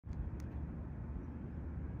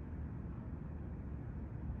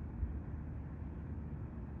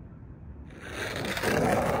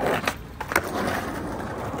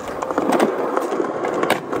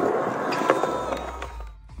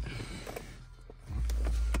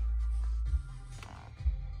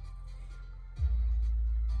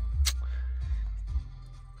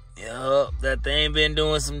That thing been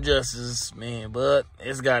doing some justice, man, but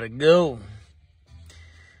it's gotta go.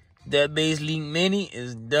 That bass leak mini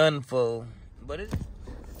is done for. But it,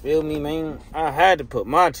 feel me, man? I had to put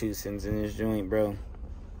my 2 cents in this joint, bro.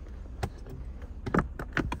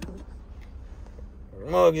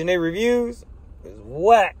 Mugs and their reviews is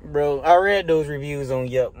whack, bro. I read those reviews on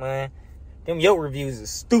Yelp, man. Them Yelp reviews is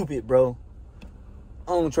stupid, bro.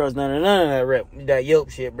 I don't trust none of that Yelp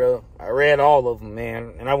shit, bro. I read all of them,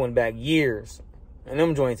 man, and I went back years. And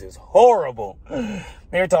them joints is horrible.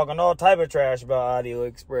 They're talking all type of trash about Audio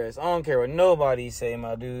Express. I don't care what nobody say,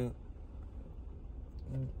 my dude.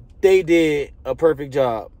 They did a perfect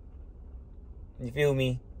job. You feel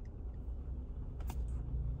me?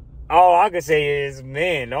 All I can say is,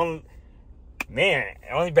 the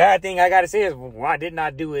only bad thing I gotta say is, well, I did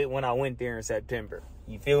not do it when I went there in September.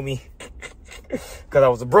 You feel me? Because I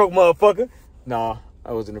was a broke motherfucker. Nah,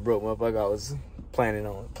 I wasn't a broke motherfucker. I was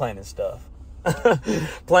planning stuff.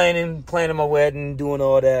 planning my wedding, doing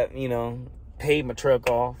all that, you know, paid my truck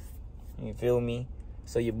off. You feel me?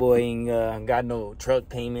 So your boy ain't got no truck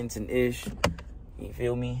payments and ish. You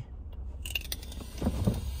feel me?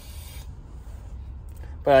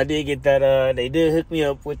 But I did get that, they did hook me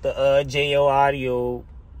up with the JO Audio,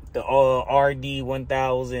 the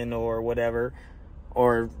RD1000 or whatever,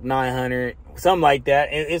 or 900, something like that.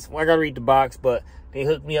 It's I gotta read the box, but they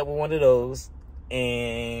hooked me up with one of those.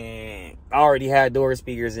 And I already had door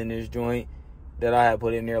speakers in this joint that I had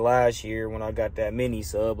put in there last year when I got that mini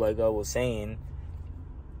sub, like I was saying.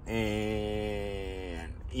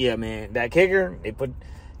 And yeah, man, that kicker, they put,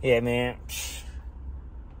 yeah, man.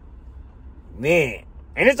 Man.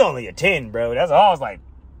 And it's only a 10, bro. That's all I was like,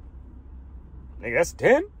 nigga, that's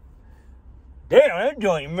 10? Damn, that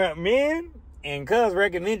joint, man. And Cuz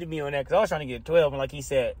recommended me on that because I was trying to get 12. And like he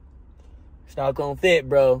said, it's not going to fit,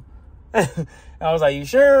 bro. I was like, you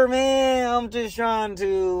sure, man? I'm just trying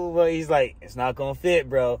to. But he's like, it's not going to fit,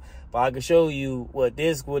 bro. But I can show you what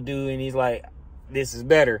this will do. And he's like, this is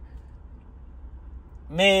better.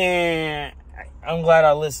 Man, I'm glad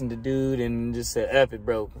I listened to dude and just said, F it,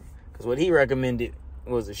 bro. Because what he recommended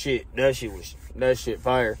was a shit. That shit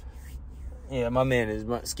fire. Yeah, my man is,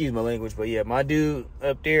 excuse my language, but yeah, my dude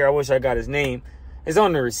up there, I wish I got his name. It's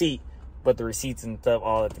on the receipt, but the receipts and stuff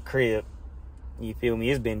all at the crib. You feel me?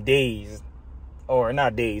 It's been days, or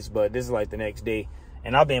not days, but this is like the next day.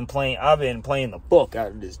 And I've been playing the fuck out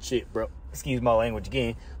of this shit, bro. Excuse my language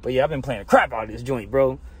again. But yeah, I've been playing the crap out of this joint,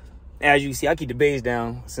 bro. As you see, I keep the bass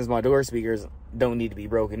down since my door speakers don't need to be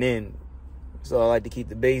broken in. So I like to keep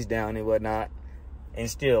the bass down and whatnot. And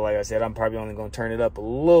still, like I said, I'm probably only going to turn it up a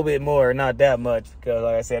little bit more, not that much. Because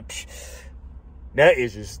like I said, that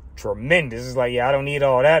is just tremendous. It's like, yeah, I don't need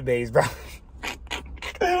all that bass, bro.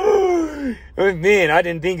 Man, I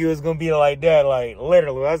didn't think it was going to be like that. Like,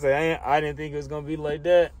 literally, I said, I didn't think it was going to be like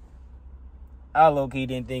that. I low-key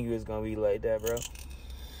didn't think it was going to be like that, bro.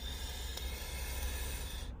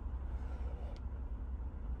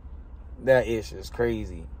 That is just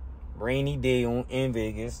crazy. Rainy day in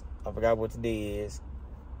Vegas. I forgot what today is.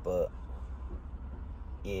 But,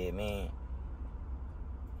 yeah, man.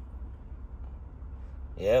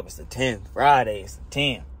 Yep, it's the 10th. Friday, it's the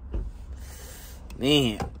 10th.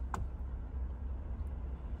 Man.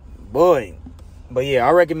 Boy. But, yeah,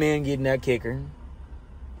 I recommend getting that kicker.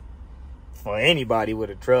 For anybody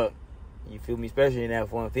with a truck. You feel me? Especially in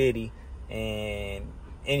F-150. And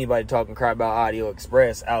anybody talking crap about Audio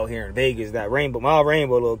Express out here in Vegas. That my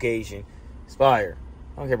Rainbow location is fire.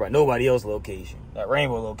 I don't care about nobody else's location. That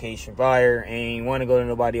Rainbow location, fire. Ain't want to go to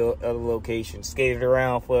nobody other location. Skated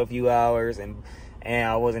around for a few hours. And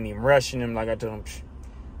I wasn't even rushing him. Like I told him,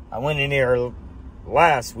 I went in there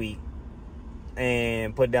last week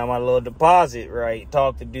and put down my little deposit, right?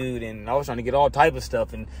 Talked to dude, and I was trying to get all type of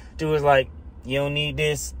stuff. And dude was like, you don't need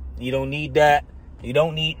this. You don't need that. You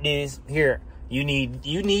don't need this. Here, you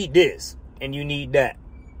need this. And you need that.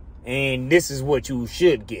 And this is what you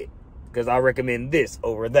should get. Because I recommend this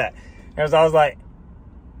over that. And so I was like,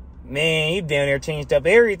 man, he down there changed up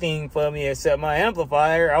everything for me except my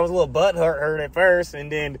amplifier. I was a little hurt at first.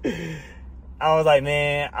 And then I was like,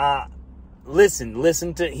 man,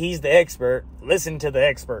 listen to, he's the expert. Listen to the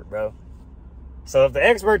expert, bro. So if the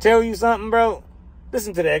expert tell you something, bro,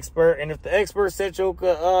 listen to the expert. And if the expert said your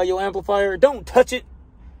amplifier, don't touch it.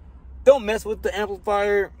 Don't mess with the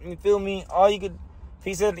amplifier. You feel me? If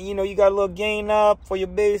he said, you got a little gain knob for your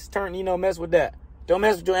bass, mess with that. Don't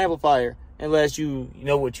mess with your amplifier unless you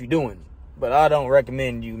know what you're doing. But I don't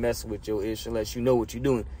recommend you mess with your ish unless you know what you're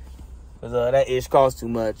doing. Because that ish costs too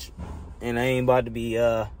much. And I ain't about to be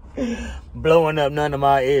blowing up none of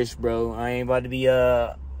my ish, bro. I ain't about to be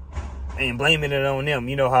ain't blaming it on them.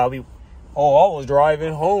 You know how Oh, I was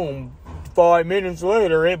driving home 5 minutes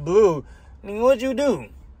later, it blew. I mean, what'd you do?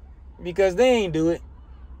 Because they ain't do it.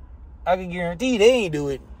 I can guarantee they ain't do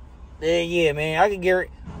it. Yeah, man, I can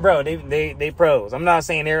guarantee. Bro, they pros. I'm not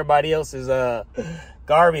saying everybody else is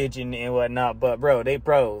garbage and whatnot, but bro, they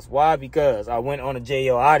pros. Why? Because I went on a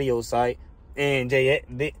JL Audio site, and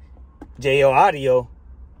JL Audio,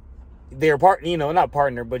 they're not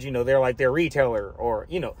partner, but they're like their retailer, or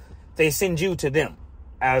they send you to them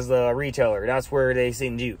as the retailer. That's where they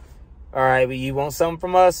send you. All right, but you want something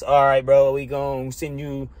from us? All right, bro, we gonna send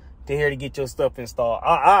you to here to get your stuff installed.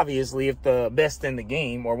 Obviously, if the best in the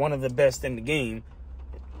game, or one of the best in the game,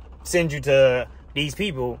 send you to these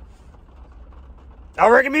people, I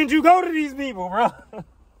recommend you go to these people, bro.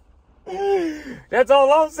 That's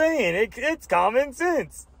all I'm saying. It's common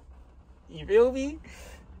sense. You feel me?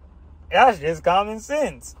 That's just common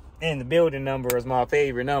sense. And the building number is my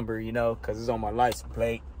favorite number, because it's on my license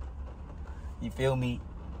plate. You feel me?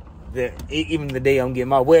 Even the day I'm getting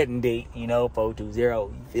my wedding date, 420.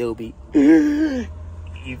 You feel me?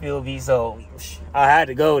 You feel me? So I had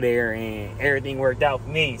to go there, and everything worked out for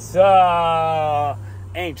me. So I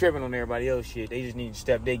ain't tripping on everybody else shit. They just need to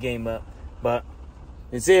step their game up. But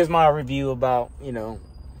this is my review about,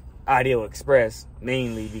 Audio Express,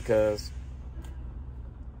 mainly because,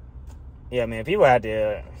 yeah, man, people have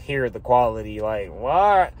to hear the quality. Like,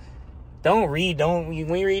 why? When you read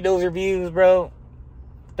those reviews, bro,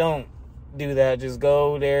 don't do that. Just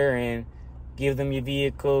go there and give them your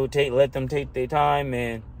vehicle. Let them take their time,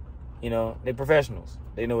 and they're professionals.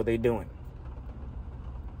 They know what they're doing.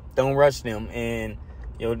 Don't rush them, and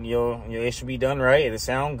it should be done right. It'll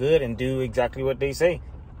sound good, and do exactly what they say.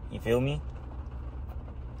 You feel me?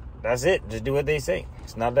 That's it. Just do what they say.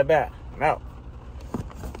 It's not that bad. I'm out.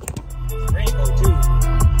 Rainbow 2.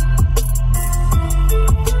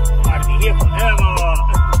 I'm about to be here forever.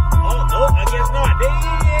 Oh, I guess not.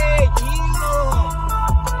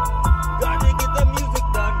 Gotta get the music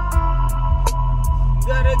done.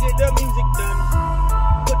 Gotta get the music done.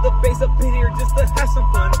 Put the bass up in here just to have some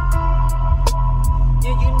fun.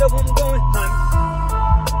 Yeah, you know I'm going, hun.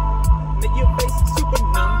 Make your face super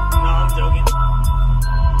numb. No, I'm joking.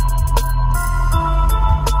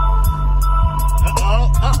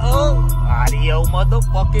 Audio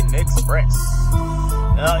motherfucking Express.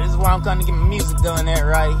 This is where I'm trying to get my music done at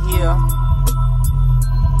right here.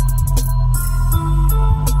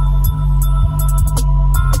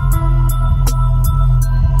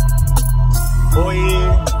 Oh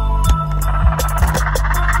yeah.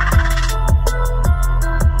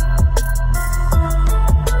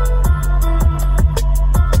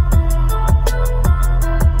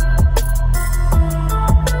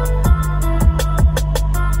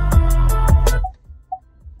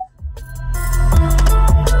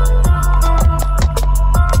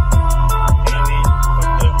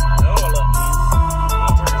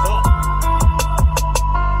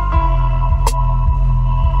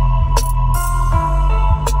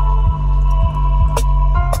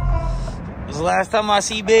 Last time I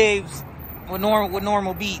see babes with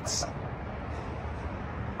normal beats.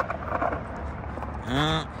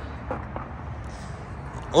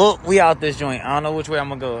 Oh, we out this joint. I don't know which way I'm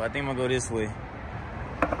gonna go. I think I'm gonna go this way.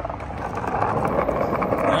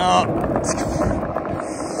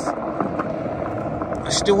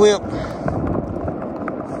 That's the whip.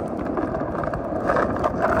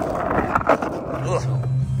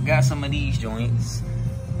 Got some of these joints,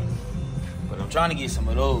 but I'm trying to get some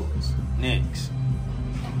of those next.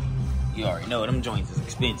 You already know them joints is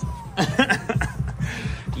expensive.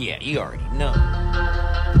 Yeah, you already know.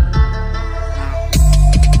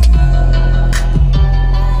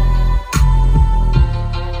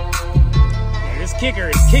 Yeah, this kicker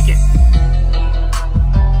is kicking.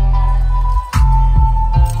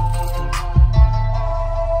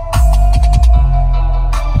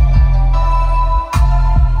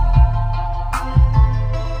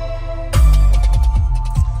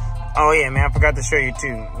 Oh yeah, man, I forgot to show you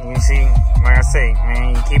too. You see, like I say,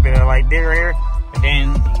 man, you keep it like bigger here, and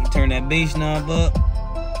then you turn that bass knob up.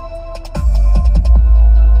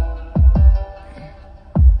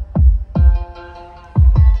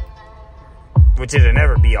 Which it'll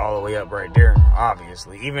never be all the way up right there,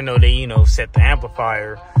 obviously. Even though they, set the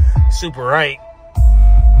amplifier super right.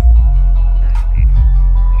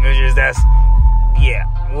 It's just yeah,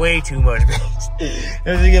 way too much bass.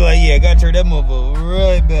 As you get like, yeah, I gotta turn that motherfucker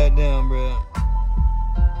right back down, bro.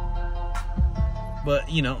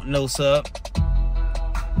 But no sub.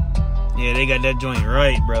 Yeah, they got that joint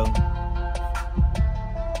right, bro.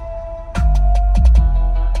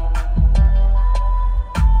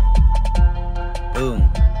 Boom.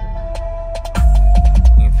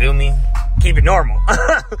 You feel me? keep it normal.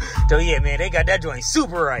 So yeah, man, they got that joint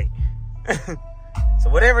super right. So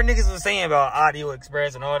whatever niggas was saying about Audio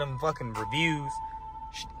Express and all them fucking reviews,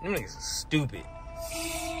 them niggas are stupid.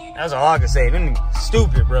 That's all I can say. Them niggas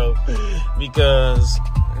stupid, bro. Because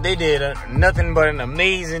they did nothing but an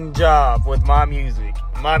amazing job with my music.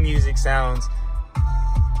 My music sounds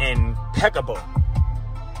impeccable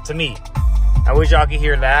to me. I wish y'all could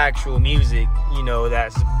hear the actual music, you know,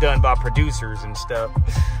 that's done by producers and stuff,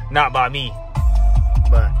 not by me.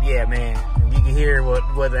 But yeah, man, if you can hear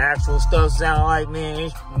what the actual stuff sound like,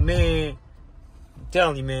 man, I'm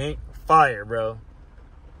telling you, man, fire, bro.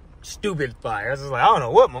 Stupid fire. I was just like, I don't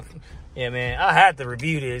know what. Yeah, man, I had to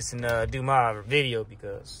review this and do my video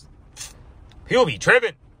because he'll be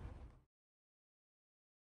tripping.